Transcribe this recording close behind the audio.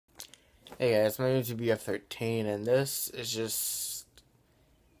Hey guys, my name is BF13 and this is just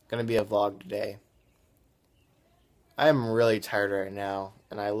gonna be a vlog today. I'm really tired right now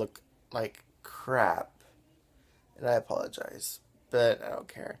and I look like crap. And I apologize, but I don't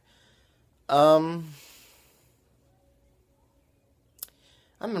care. I'm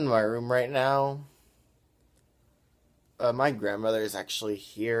in my room right now. My grandmother is actually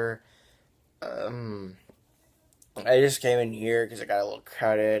here. I just came in here because I got a little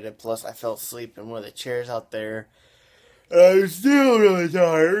crowded, and plus I fell asleep in one of the chairs out there. I'm still really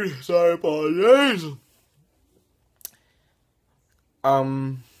tired, so I apologize.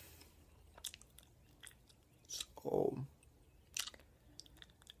 So,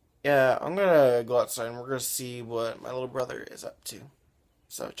 yeah, I'm gonna go outside and we're gonna see what my little brother is up to.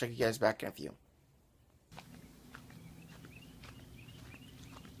 So, check you guys back in a few.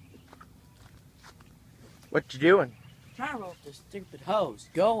 What you doing? Trying to roll up this stupid hose.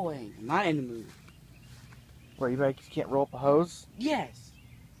 Go away. I'm not in the mood. What, you can't roll up a hose? Yes.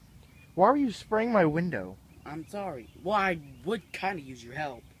 Why were you spraying my window? I'm sorry. Well, I would kind of use your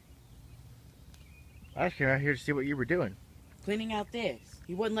help. I just came out here to see what you were doing. Cleaning out this.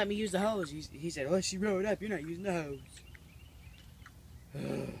 He wouldn't let me use the hose. He said, unless you roll it up, you're not using the hose.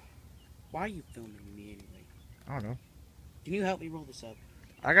 Why are you filming me anyway? I don't know. Can you help me roll this up?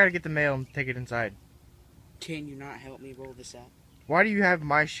 I gotta get the mail and take it inside. Can you not help me roll this up? Why do you have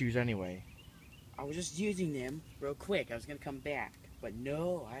my shoes anyway? I was just using them real quick. I was going to come back. But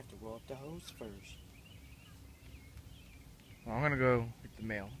no, I have to roll up the hose first. Well, I'm gonna go get the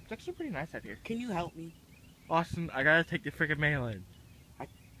mail. It's actually pretty nice out here. Can you help me? Austin, I gotta take the freaking mail in. I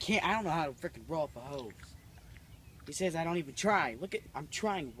don't know how to freaking roll up a hose. He says I don't even try. Look at, I'm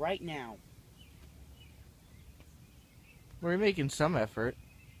trying right now. We're making some effort.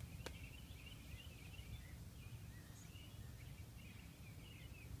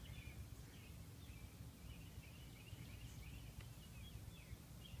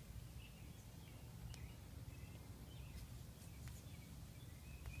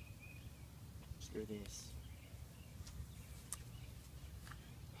 Screw this.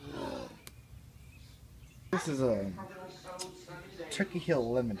 This is a Turkey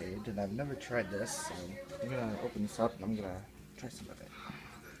Hill lemonade, and I've never tried this, so I'm gonna open this up and I'm gonna try some of it.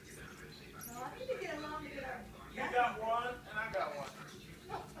 You got one, and I got one.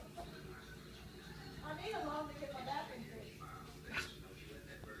 I need a loan to get my bathroom fixed.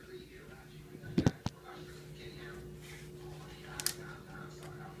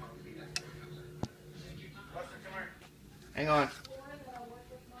 Lester, come here. Hang on.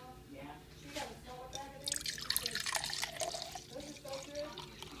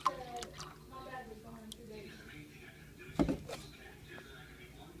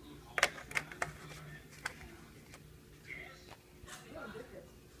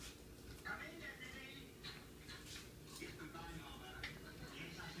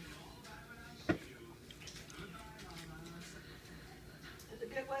 Is it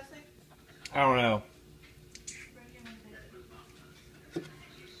good, Wesley? I don't know.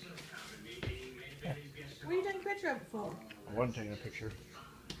 What are you taking a picture of it for? I wasn't taking a picture.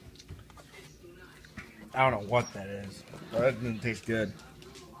 I don't know what that is, but that doesn't taste good.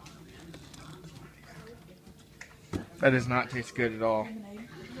 That does not taste good at all.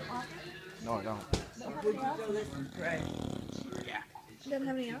 No, I don't. It doesn't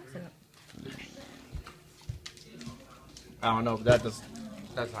have any ice in it. I don't know, but that's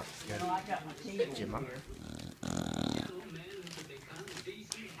not good. Gemma.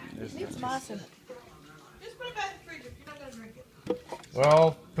 It needs some ice in it. Just put it back in the fridge if you're not going to drink it.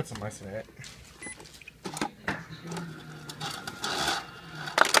 Well, put some ice in it.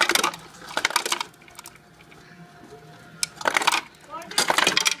 Well, I did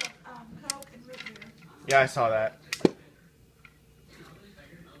Coke and root beer. Yeah, I saw that.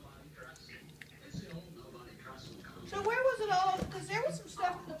 So where was it all? Because there was some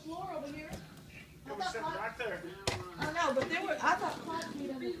stuff on the floor over here. It was sitting right there. I know, but there were. I thought cloth meat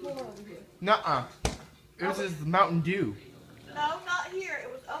on the floor over here. Nuh-uh. It was just Mountain Dew. No, not here.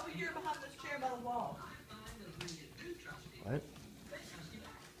 It was over here behind this chair by the wall. What?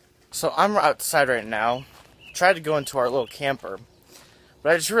 So I'm outside right now. Tried to go into our little camper,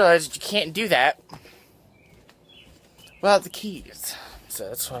 but I just realized you can't do that without the keys. So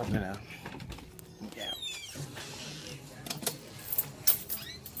that's what I'm gonna. Yeah.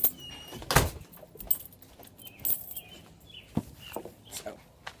 So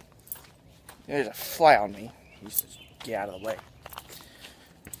there's a fly on me. You just get out of the way.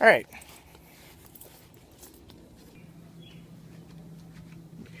 All right.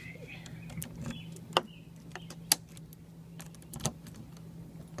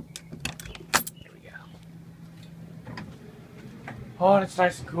 Oh, and it's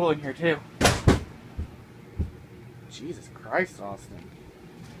nice and cool in here too. Jesus Christ, Austin.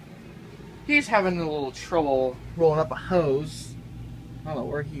 He's having a little trouble rolling up a hose. I don't know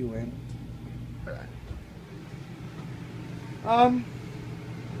where he went. We don't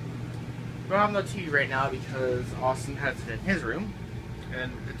have no TV right now because Austin has it in his room.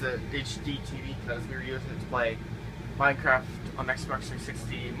 And it's a HD TV because we were using it to play Minecraft on Xbox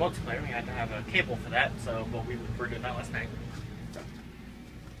 360 multiplayer. We had to have a cable for that, but we were doing that last night.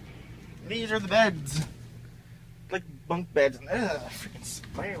 These are the beds. Like bunk beds. And freaking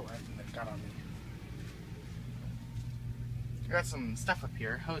spider web that got on me. I got some stuff up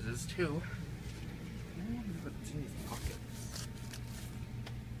here, hoses too. What's in these pockets?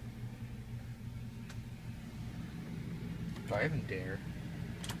 Do I even dare?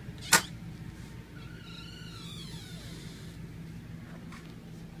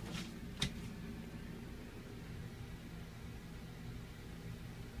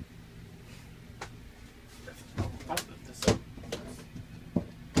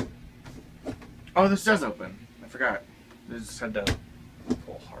 Oh, this does open. I forgot. I just had to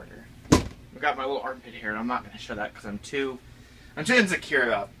pull harder. I got my little armpit hair, and I'm not going to show that because I'm too insecure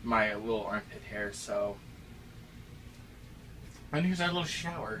about my little armpit hair. So, and here's our little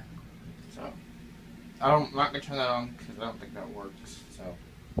shower. So, I'm not going to turn that on because I don't think that works. So,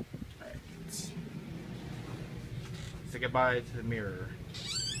 alright, let's say goodbye to the mirror.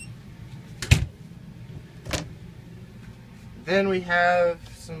 Then we have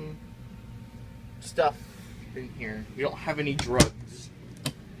some stuff in here. We don't have any drugs.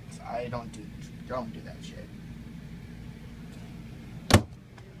 I don't do that shit.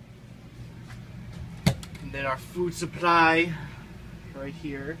 And then our food supply right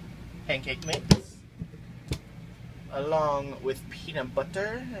here. Pancake mix. Along with peanut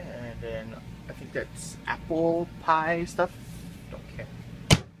butter. And then I think that's apple pie stuff. Don't care.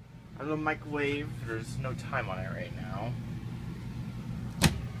 A little microwave. There's no time on it right now.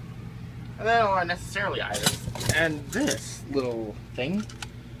 And then not necessarily items. And this little thing.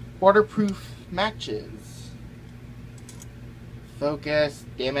 Waterproof matches. Focus,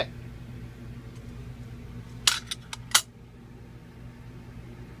 damn it.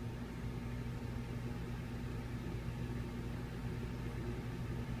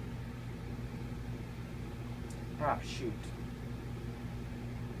 Ah, shoot.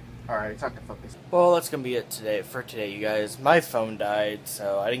 Alright, it's not gonna focus. Well, that's gonna be it for today, you guys. My phone died,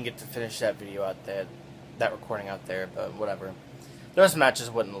 so I didn't get to finish that video out there, that recording out there, but whatever. Those matches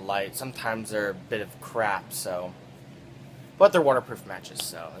wouldn't light. Sometimes they're a bit of crap, so. But they're waterproof matches,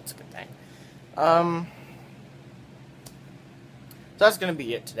 so that's a good thing. So that's gonna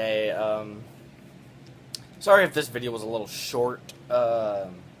be it today. Sorry if this video was a little short. I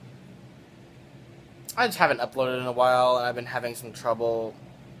just haven't uploaded in a while, and I've been having some trouble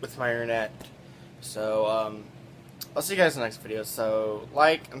with my internet. So, I'll see you guys in the next video. So,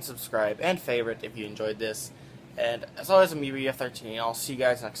 like and subscribe and favorite if you enjoyed this. And as always, I'm UBF13. I'll see you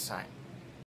guys next time.